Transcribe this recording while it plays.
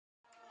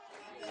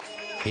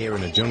Here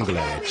in a jungle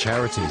area,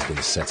 charity has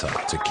been set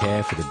up to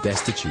care for the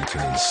destitute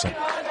and insane.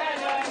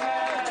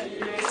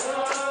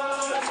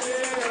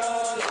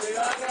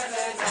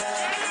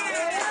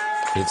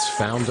 Its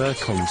founder,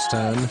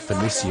 Constance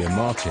Felicia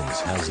Martins,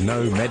 has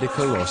no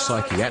medical or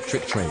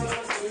psychiatric training,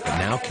 but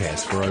now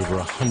cares for over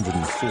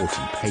 140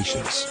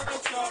 patients,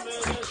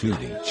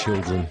 including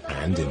children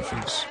and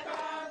infants.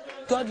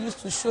 God used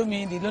to show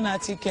me the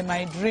lunatic in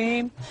my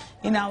dream,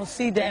 and I would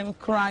see them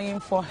crying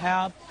for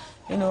help,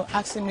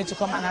 asking me to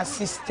come and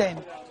assist them.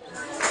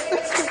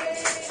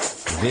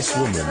 This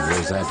woman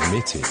was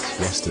admitted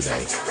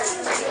yesterday.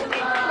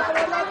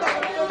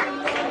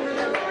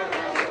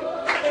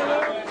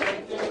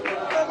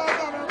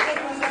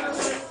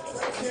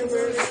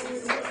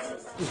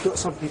 You've got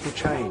some people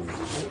chained.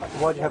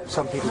 Why do you have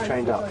some people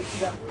chained up?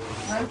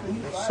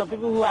 Some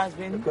people who has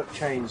been... You've got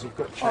chains, you've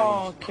got chains.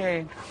 Oh,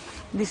 okay.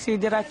 You see,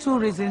 there are two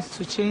reasons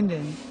to chain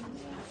them.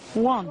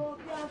 One,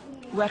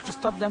 we have to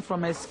stop them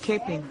from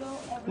escaping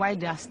while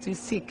they are still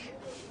sick.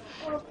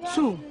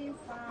 Two,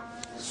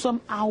 some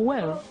are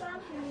well,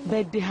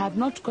 but they have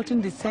not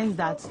gotten the sense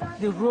that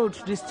the road,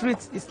 the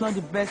street is not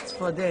the best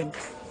for them.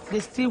 They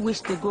still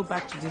wish they go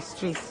back to the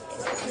street.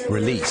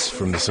 Release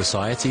from the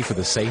Society for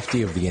the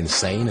Safety of the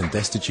Insane and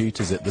Destitute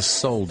is at the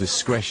sole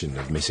discretion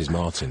of Mrs.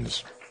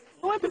 Martins.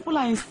 When people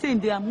are insane,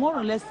 they are more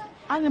or less,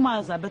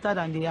 animals are better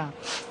than they are.